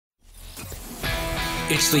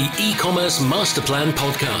It's the eCommerce Master Plan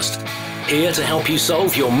podcast. Here to help you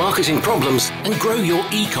solve your marketing problems and grow your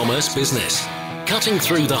e-commerce business. Cutting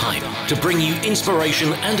through the hype to bring you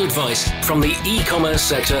inspiration and advice from the e-commerce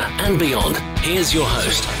sector and beyond. Here's your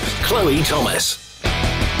host, Chloe Thomas.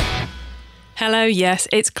 Hello, yes,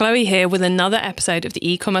 it's Chloe here with another episode of the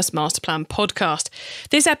eCommerce Master Plan podcast.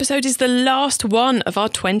 This episode is the last one of our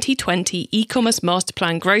 2020 eCommerce Master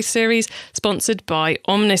Plan growth series, sponsored by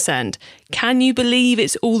Omnisend. Can you believe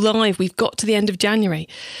it's all live? We've got to the end of January.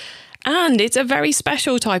 And it's a very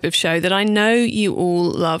special type of show that I know you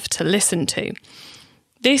all love to listen to.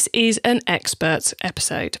 This is an experts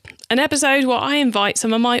episode. An episode where I invite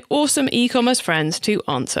some of my awesome e-commerce friends to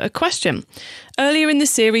answer a question. Earlier in the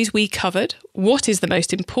series, we covered what is the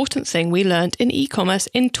most important thing we learned in e-commerce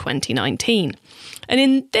in 2019. And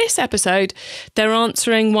in this episode, they're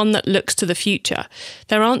answering one that looks to the future.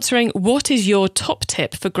 They're answering what is your top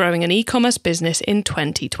tip for growing an e-commerce business in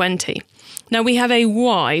 2020. Now, we have a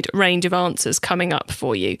wide range of answers coming up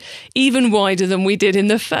for you, even wider than we did in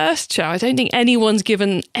the first show. I don't think anyone's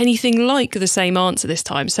given anything like the same answer this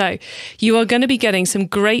time. So you are going to be getting some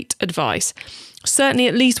great advice. Certainly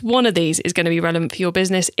at least one of these is going to be relevant for your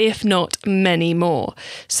business, if not many more.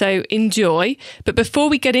 So enjoy. But before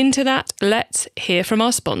we get into that, let's hear from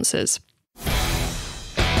our sponsors.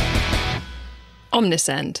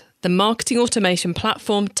 Omnisend, the marketing automation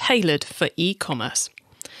platform tailored for e-commerce.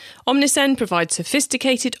 Omnisend provides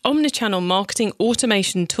sophisticated omnichannel marketing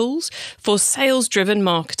automation tools for sales-driven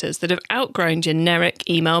marketers that have outgrown generic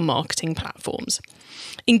email marketing platforms.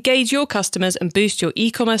 Engage your customers and boost your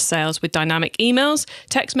e-commerce sales with dynamic emails,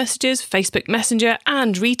 text messages, Facebook Messenger,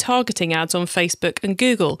 and retargeting ads on Facebook and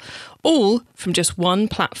Google, all from just one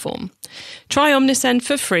platform. Try Omnisend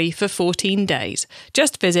for free for 14 days.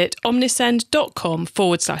 Just visit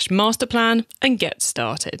omnisend.com/masterplan and get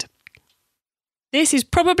started. This is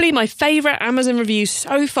probably my favourite Amazon review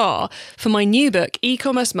so far for my new book,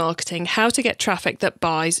 E-commerce Marketing: How to Get Traffic That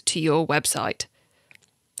Buys to Your Website.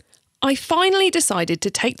 I finally decided to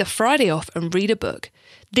take the Friday off and read a book.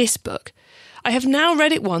 This book. I have now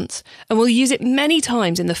read it once and will use it many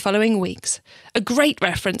times in the following weeks. A great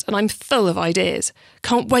reference, and I'm full of ideas.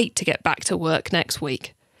 Can't wait to get back to work next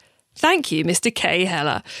week. Thank you, Mr. K.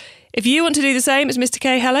 Heller. If you want to do the same as Mr.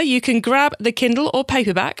 K. Heller, you can grab the Kindle or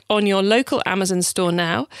paperback on your local Amazon store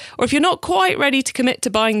now. Or if you're not quite ready to commit to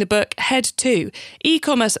buying the book, head to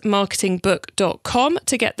ecommercemarketingbook.com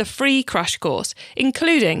to get the free crash course,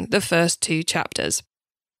 including the first 2 chapters.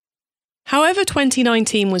 However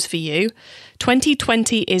 2019 was for you,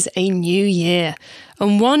 2020 is a new year,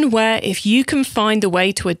 and one where if you can find a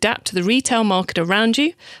way to adapt to the retail market around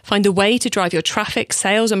you, find a way to drive your traffic,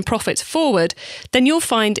 sales and profits forward, then you'll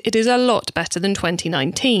find it is a lot better than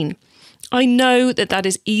 2019. I know that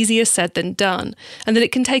is easier said than done, and that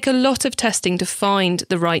it can take a lot of testing to find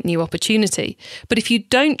the right new opportunity. But if you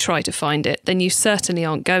don't try to find it, then you certainly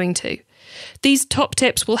aren't going to. These top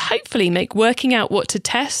tips will hopefully make working out what to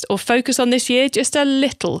test or focus on this year just a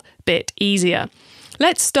little bit easier.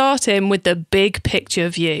 Let's start in with the big picture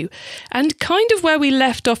view, and kind of where we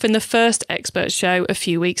left off in the first expert show a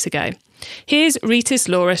few weeks ago. Here's Ritis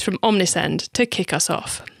Loris from Omnisend to kick us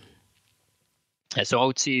off. So I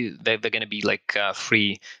would see they're going to be like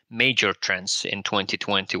 3 major trends in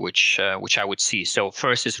 2020, which I would see. So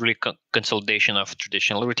first is really consolidation of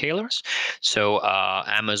traditional retailers. So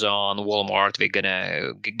Amazon, Walmart, they're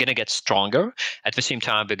gonna get stronger. At the same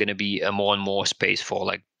time, they're going to be more and more space for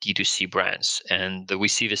like D2C brands. And we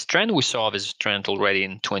see this trend. We saw this trend already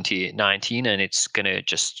in 2019, and it's going to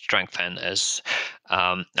just strengthen as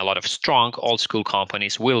a lot of strong old school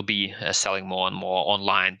companies will be selling more and more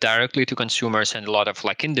online directly to consumers, and a lot of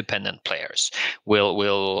like independent players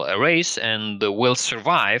will erase and will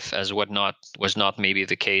survive as was not maybe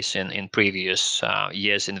the case in previous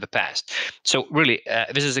years in the past. So really,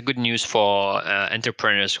 this is a good news for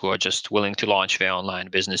entrepreneurs who are just willing to launch their online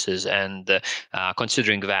businesses and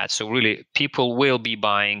considering that. So really, people will be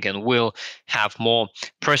buying and will have more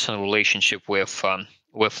personal relationship with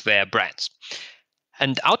their brands.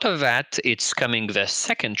 And out of that, it's coming the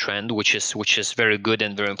second trend, which is very good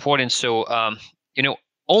and very important. So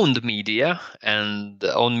owned media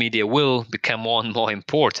will become more and more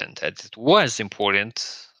important. It was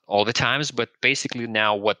important all the times, but basically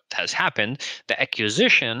now what has happened, the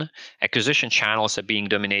acquisition channels are being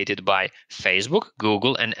dominated by Facebook,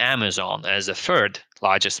 Google, and Amazon as a third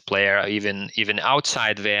largest player, even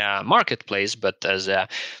outside their marketplace, but as a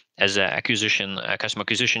customer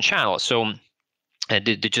acquisition channel. So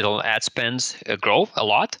the digital ad spends grow a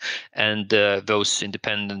lot, and those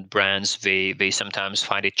independent brands they sometimes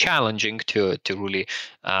find it challenging to really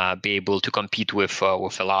be able to compete with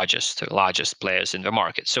the largest players in the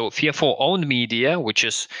market. So for owned media, which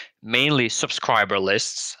is mainly subscriber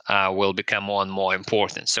lists, will become more and more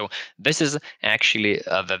important. So this is actually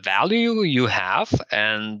the value you have,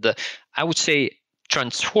 and I would say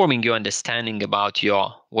transforming your understanding about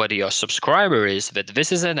what your subscriber is, that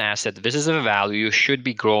this is an asset, this is a value. You should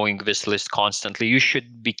be growing this list constantly. You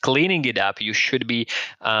should be cleaning it up. You should be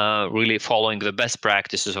really following the best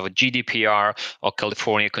practices of GDPR or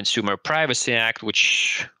California Consumer Privacy Act,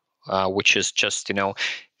 which is just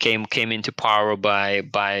came into power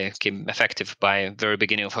came effective by very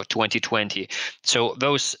beginning of 2020. So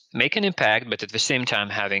those make an impact, but at the same time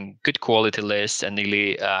having good quality lists and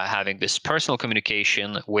really having this personal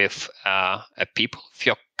communication with people,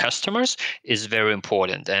 your customers, is very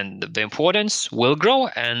important, and the importance will grow,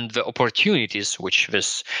 and the opportunities which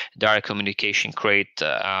this direct communication create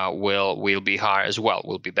will be higher as well,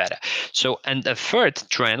 will be better. So, and the third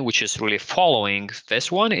trend, which is really following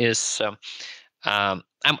this one, is I'm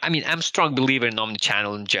a strong believer in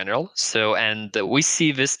omnichannel in general. So, and we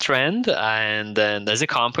see this trend, and as a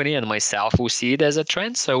company and myself, we see it as a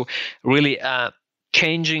trend. So, really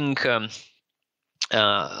changing.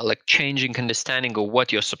 Changing understanding of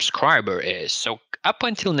what your subscriber is. So up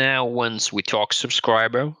until now, once we talk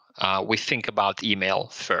subscriber, we think about email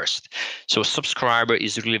first. So subscriber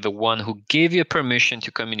is really the one who gave you permission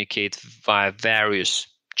to communicate via various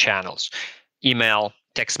channels: email,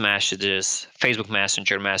 text messages, Facebook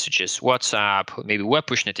Messenger messages, WhatsApp, maybe web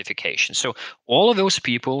push notifications. So all of those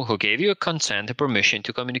people who gave you a consent and permission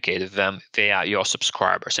to communicate with them, they are your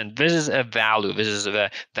subscribers. And this is a value. This is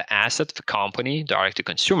the asset the company,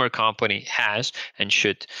 direct-to-consumer company, has and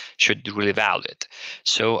should really value it.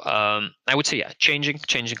 So I would say, changing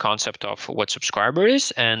concept of what subscriber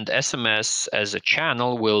is, and SMS as a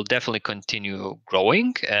channel will definitely continue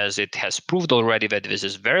growing, as it has proved already that this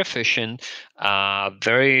is very efficient.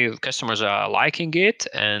 Very customers are liking it,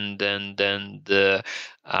 and then it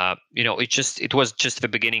was just the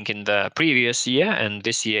beginning in the previous year, and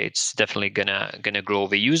this year it's definitely gonna grow.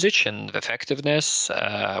 The usage and the effectiveness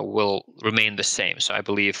will remain the same. So I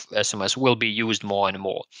believe SMS will be used more and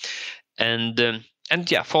more, and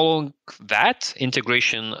following that,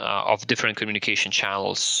 integration of different communication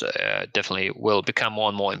channels definitely will become more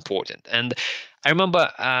and more important. And I remember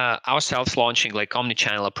ourselves launching like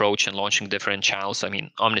omni-channel approach and launching different channels. I mean,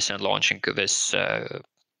 Omnicent launching this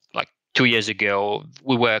 2 years ago.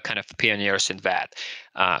 We were kind of pioneers in that.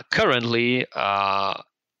 Currently,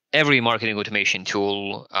 every marketing automation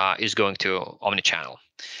tool is going to omni-channel.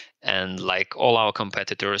 And like all our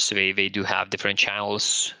competitors, they do have different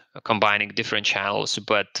channels, combining different channels,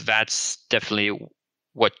 but that's definitely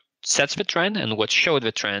what sets the trend and what showed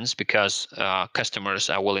the trends, because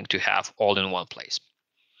customers are willing to have all in one place.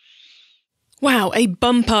 Wow, a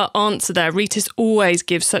bumper answer there. Ritas always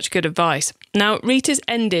gives such good advice. Now, Ritas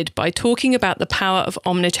ended by talking about the power of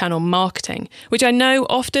omnichannel marketing, which I know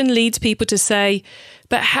often leads people to say,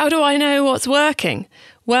 but how do I know what's working?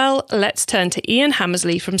 Well, let's turn to Ian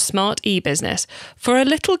Hammersley from Smart eBusiness for a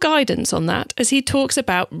little guidance on that, as he talks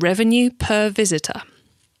about revenue per visitor.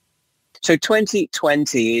 So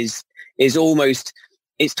 2020 is almost,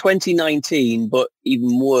 it's 2019, but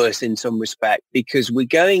even worse in some respect, because we're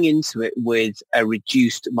going into it with a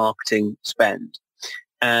reduced marketing spend.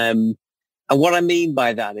 And what I mean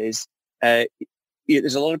by that is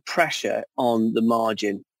there's a lot of pressure on the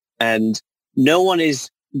margin, and no one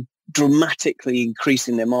is dramatically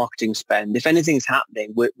increasing their marketing spend. If anything's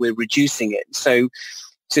happening, we're reducing it. So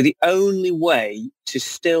the only way to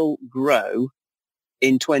still grow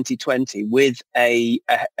in 2020 with a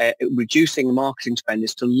reducing marketing spend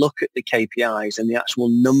is to look at the KPIs and the actual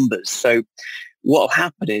numbers. So what will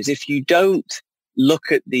happen is, if you don't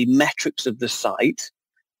look at the metrics of the site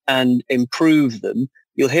and improve them,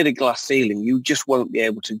 you'll hit a glass ceiling. You just won't be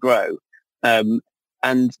able to grow.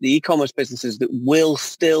 And the e-commerce businesses that will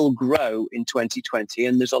still grow in 2020,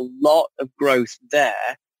 and there's a lot of growth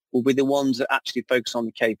there, will be the ones that actually focus on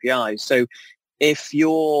the KPIs. So if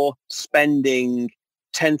you're spending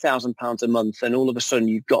 £10,000 a month and all of a sudden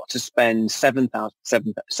you've got to spend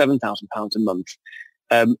 £7,000 a month,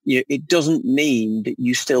 it doesn't mean that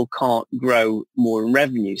you still can't grow more in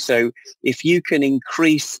revenue. So if you can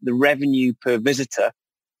increase the revenue per visitor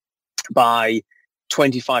by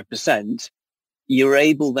 25%, you're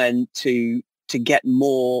able then to get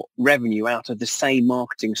more revenue out of the same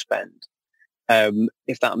marketing spend,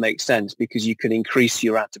 if that makes sense, because you can increase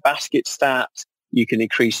your add to basket stat, you can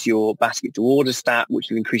increase your basket to order stat, which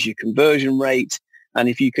will increase your conversion rate. And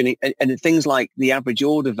if you can, and things like the average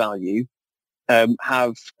order value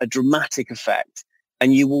have a dramatic effect,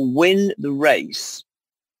 and you will win the race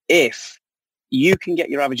if you can get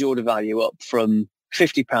your average order value up from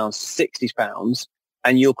 £50 to £60,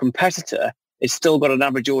 and your competitor has still got an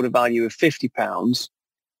average order value of £50.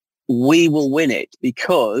 We will win it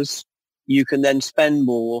because you can then spend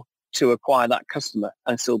more to acquire that customer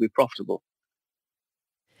and still be profitable.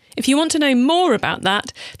 If you want to know more about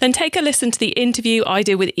that, then take a listen to the interview I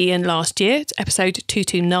did with Ian last year. It's episode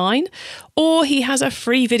 229, or he has a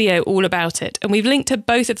free video all about it. And we've linked to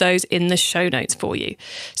both of those in the show notes for you.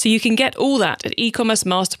 So you can get all that at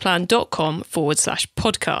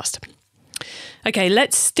ecommercemasterplan.com/podcast. Okay,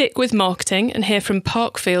 let's stick with marketing and hear from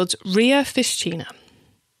Parkfield's Ria Fischina.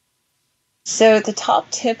 So the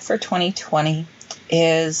top tip for 2020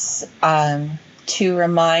 is to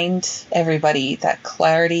remind everybody that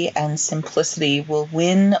clarity and simplicity will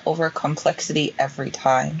win over complexity every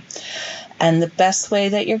time. And the best way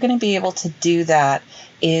that you're going to be able to do that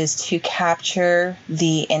is to capture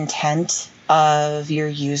the intent of your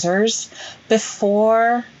users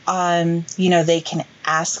before they can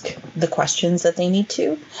ask the questions that they need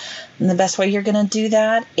to. And the best way you're going to do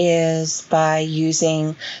that is by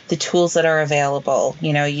using the tools that are available,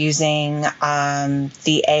 using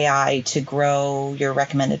the AI to grow your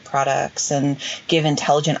recommended products and give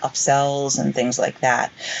intelligent upsells and things like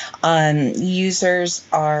that. Users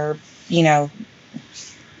are,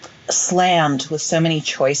 slammed with so many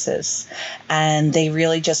choices, and they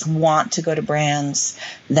really just want to go to brands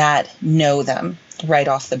that know them right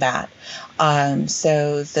off the bat.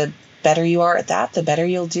 So the better you are at that, the better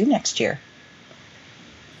you'll do next year.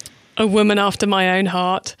 A woman after my own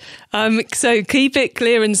heart. So keep it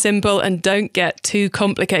clear and simple and don't get too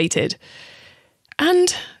complicated.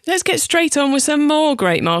 And let's get straight on with some more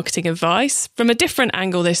great marketing advice. From a different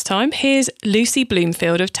angle this time, here's Lucy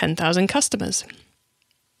Bloomfield of 10,000 Customers.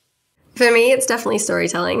 For me, it's definitely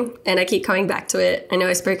storytelling, and I keep coming back to it. I know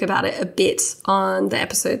I spoke about it a bit on the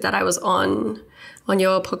episode that I was on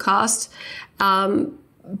your podcast.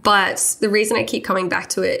 But the reason I keep coming back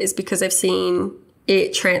to it is because I've seen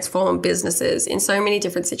it transform businesses in so many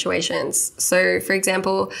different situations. So, for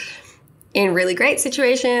example, in really great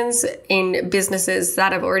situations, in businesses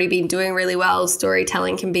that have already been doing really well,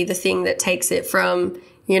 storytelling can be the thing that takes it from,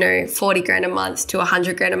 40 grand a month to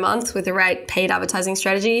 100 grand a month with the right paid advertising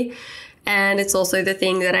strategy. And it's also the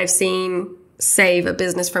thing that I've seen save a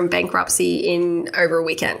business from bankruptcy in over a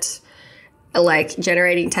weekend, like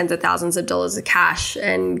generating tens of thousands of dollars of cash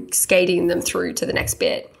and skating them through to the next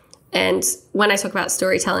bit. And when I talk about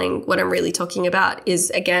storytelling, what I'm really talking about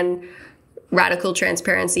is, again, radical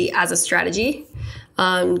transparency as a strategy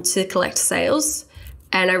to collect sales.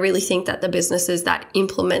 And I really think that the businesses that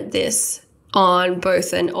implement this on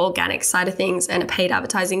both an organic side of things and a paid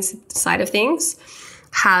advertising side of things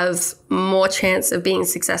have more chance of being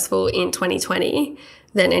successful in 2020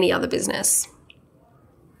 than any other business.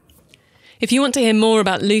 If you want to hear more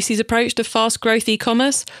about Lucy's approach to fast growth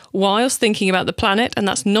e-commerce whilst thinking about the planet, and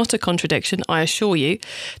that's not a contradiction, I assure you,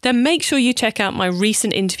 then make sure you check out my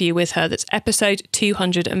recent interview with her. That's episode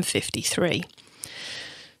 253.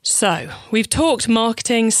 So, we've talked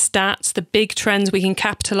marketing, stats, the big trends we can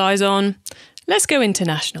capitalise on. Let's go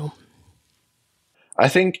international. I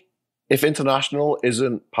think if international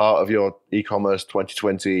isn't part of your e-commerce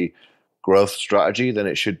 2020 growth strategy, then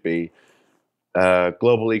it should be.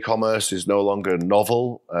 Global e-commerce is no longer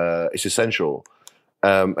novel. It's essential.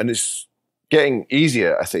 And it's getting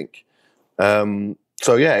easier, I think.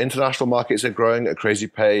 International markets are growing at a crazy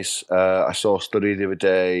pace. I saw a study the other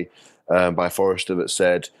day by Forrester that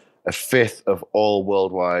said a fifth of all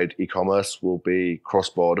worldwide e-commerce will be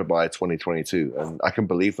cross-border by 2022. And I can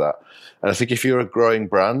believe that. And I think if you're a growing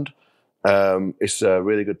brand, it's a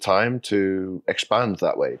really good time to expand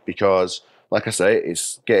that way because, like I say,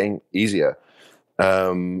 it's getting easier.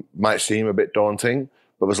 Might seem a bit daunting,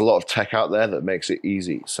 but there's a lot of tech out there that makes it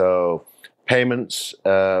easy. So payments,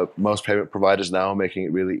 most payment providers now are making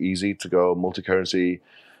it really easy to go multi-currency.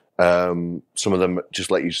 Some of them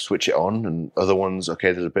just let you switch it on, and other ones,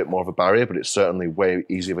 okay, there's a bit more of a barrier, but it's certainly way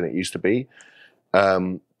easier than it used to be.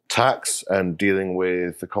 Tax and dealing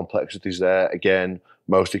with the complexities there, again,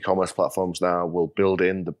 most e-commerce platforms now will build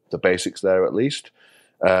in the basics there at least.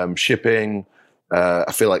 Shipping,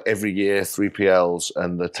 I feel like every year 3PLs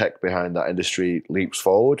and the tech behind that industry leaps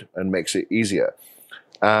forward and makes it easier.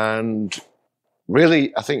 And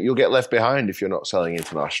really, I think you'll get left behind if you're not selling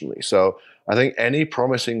internationally. So I think any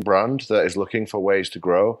promising brand that is looking for ways to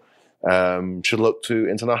grow should look to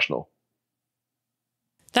international.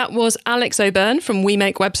 That was Alex O'Byrne from We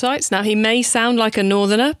Make Websites. Now, he may sound like a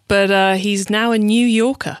northerner, but he's now a New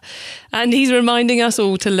Yorker. And he's reminding us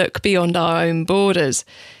all to look beyond our own borders.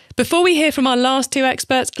 Before we hear from our last two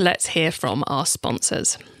experts, let's hear from our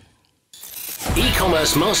sponsors.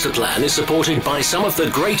 E-commerce Master Plan is supported by some of the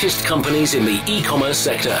greatest companies in the e-commerce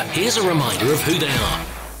sector. Here's a reminder of who they are.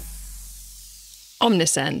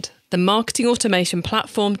 Omnisend, the marketing automation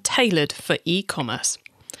platform tailored for e-commerce.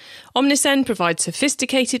 Omnisend provides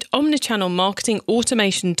sophisticated omnichannel marketing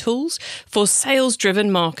automation tools for sales-driven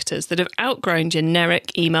marketers that have outgrown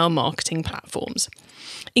generic email marketing platforms.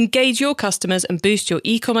 Engage your customers and boost your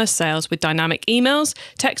e-commerce sales with dynamic emails,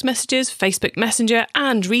 text messages, Facebook Messenger,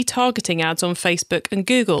 and retargeting ads on Facebook and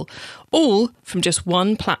Google, all from just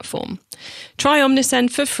one platform. Try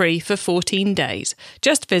Omnisend for free for 14 days.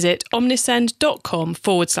 Just visit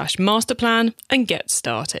omnisend.com/masterplan and get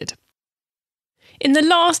started. In the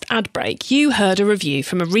last ad break, you heard a review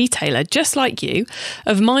from a retailer just like you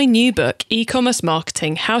of my new book, E-commerce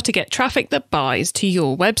Marketing: How to Get Traffic That Buys to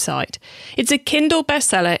Your Website. It's a Kindle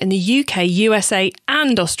bestseller in the UK, USA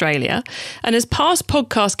and Australia. And as past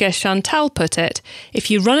podcast guest Chantal put it,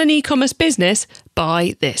 if you run an e-commerce business,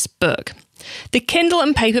 buy this book. The Kindle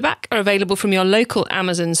and paperback are available from your local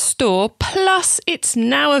Amazon store, plus it's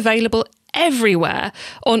now available everywhere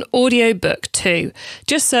on audiobook too.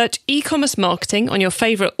 Just search e-commerce marketing on your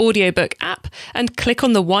favourite audiobook app and click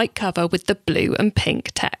on the white cover with the blue and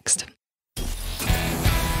pink text.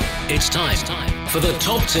 It's time for the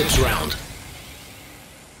top tips round.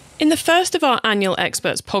 In the first of our annual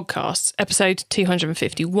Experts podcasts, episode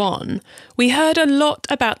 251, we heard a lot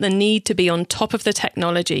about the need to be on top of the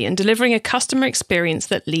technology and delivering a customer experience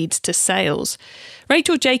that leads to sales.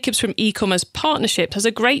 Rachel Jacobs from eCommerce Partnerships has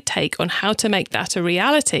a great take on how to make that a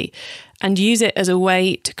reality and use it as a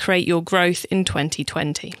way to create your growth in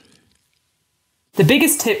 2020. The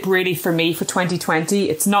biggest tip really for me for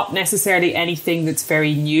 2020, it's not necessarily anything that's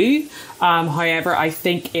very new. However, I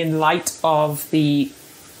think in light of the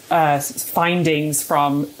findings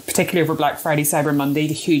from, particularly over Black Friday, Cyber Monday,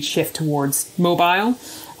 the huge shift towards mobile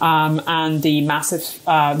and the massive,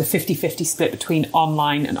 the 50-50 split between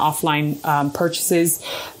online and offline purchases.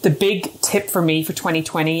 The big tip for me for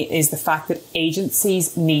 2020 is the fact that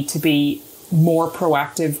agencies need to be more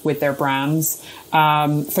proactive with their brands.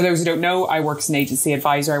 For those who don't know, I work as an agency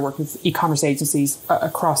advisor. I work with e-commerce agencies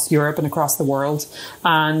across Europe and across the world.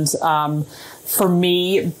 And for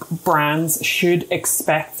me, brands should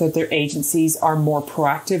expect that their agencies are more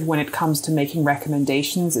proactive when it comes to making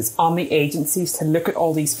recommendations. It's on the agencies to look at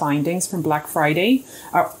all these findings from Black Friday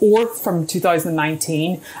or from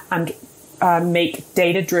 2019 and make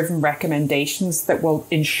data-driven recommendations that will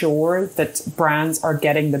ensure that brands are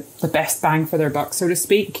getting the best bang for their buck, so to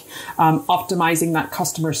speak, optimizing that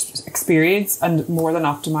customer experience and more than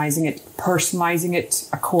optimizing it, personalizing it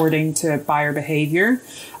according to buyer behavior,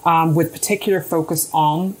 with particular focus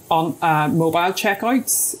on mobile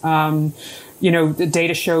checkouts. The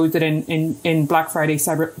data showed that in Black Friday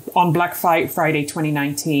Friday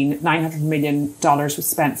 2019, $900 million was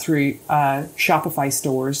spent through Shopify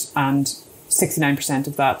stores, and 69%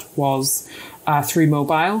 of that was through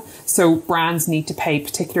mobile. So brands need to pay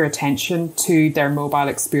particular attention to their mobile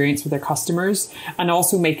experience with their customers, and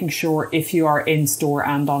also making sure if you are in store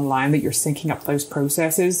and online that you're syncing up those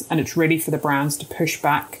processes. And it's really for the brands to push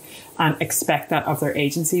back and expect that of their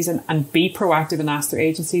agencies and be proactive and ask their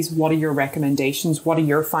agencies, what are your recommendations? What are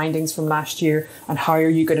your findings from last year? And how are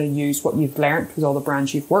you going to use what you've learned with all the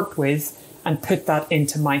brands you've worked with and put that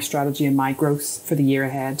into my strategy and my growth for the year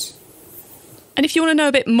ahead? And if you want to know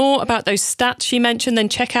a bit more about those stats she mentioned, then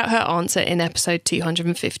check out her answer in episode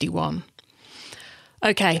 251.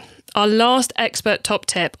 Okay, our last expert top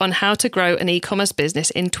tip on how to grow an e-commerce business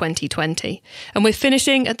in 2020. And we're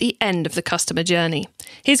finishing at the end of the customer journey.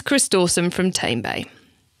 Here's Chris Dawson from Tame Bay.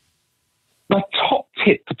 My top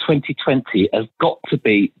tip for 2020 has got to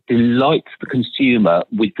be delight the consumer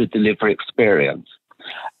with the delivery experience.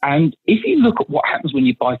 And if you look at what happens when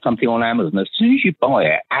you buy something on Amazon, as soon as you buy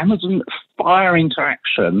it, Amazon fire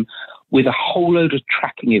interaction with a whole load of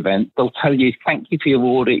tracking events. They'll tell you, thank you for your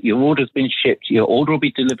order's been shipped, your order will be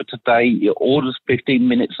delivered today, your order's 15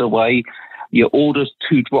 minutes away, your order's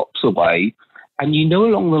 2 drops away. And you know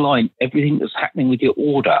along the line everything that's happening with your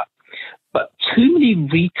order. But too many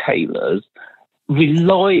retailers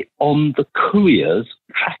rely on the courier's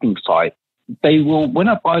tracking site. They will, when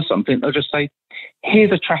I buy something, they'll just say,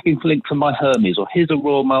 here's a tracking link for my Hermes, or here's a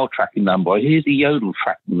Royal Mail tracking number, or here's a Yodel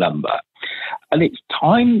tracking number. And it's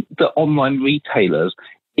time that online retailers,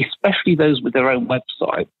 especially those with their own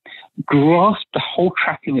website, grasp the whole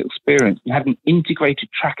tracking experience and have an integrated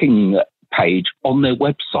tracking page on their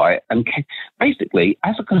website. And basically,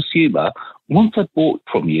 as a consumer, once I've bought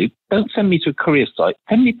from you, don't send me to a courier site,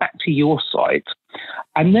 send me back to your site.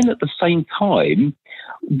 And then at the same time,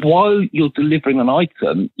 while you're delivering an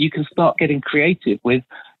item, you can start getting creative with,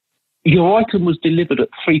 your item was delivered at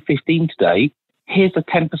 3:15 today. Here's a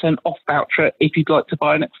 10% off voucher if you'd like to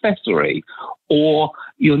buy an accessory. Or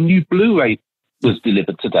your new Blu-ray was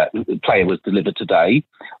delivered today, the player was delivered today.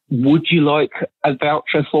 Would you like a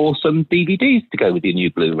voucher for some DVDs to go with your new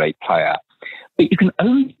Blu-ray player? But you can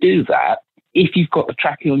only do that if you've got the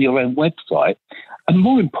tracking on your own website. And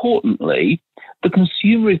more importantly, the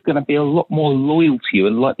consumer is going to be a lot more loyal to you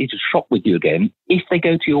and likely to shop with you again if they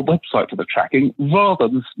go to your website for the tracking, rather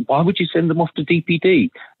than, why would you send them off to DPD?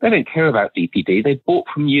 They don't care about DPD. They bought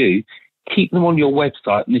from you. Keep them on your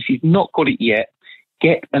website. And if you've not got it yet,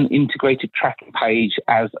 get an integrated tracking page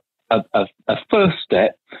as a first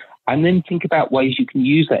step, and then think about ways you can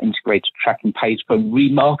use that integrated tracking page for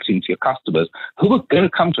remarketing to your customers who are going to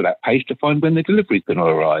come to that page to find when the delivery is going to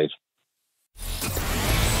arrive.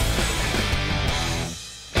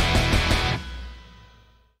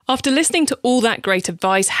 After listening to all that great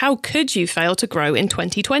advice, how could you fail to grow in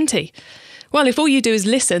 2020? Well, if all you do is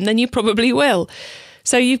listen, then you probably will.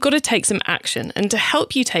 So you've got to take some action. And to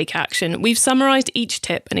help you take action, we've summarised each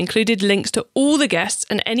tip and included links to all the guests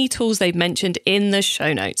and any tools they've mentioned in the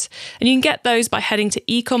show notes. And you can get those by heading to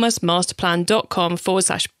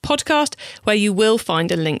ecommercemasterplan.com/podcast, where you will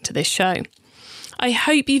find a link to this show. I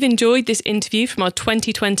hope you've enjoyed this interview from our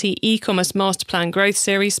 2020 e-commerce masterplan growth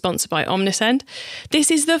series sponsored by Omnisend.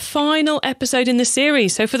 This is the final episode in the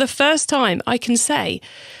series, so for the first time I can say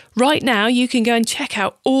right now you can go and check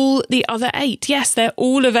out all the other 8. Yes, they're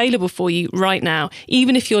all available for you right now,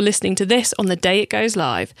 even if you're listening to this on the day it goes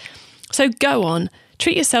live. So go on,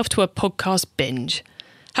 treat yourself to a podcast binge.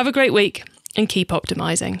 Have a great week and keep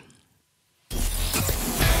optimizing.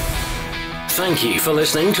 Thank you for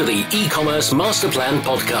listening to the e-commerce masterplan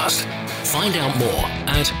podcast. Find out more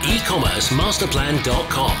at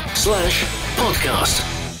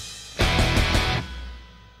ecommercemasterplan.com/podcast.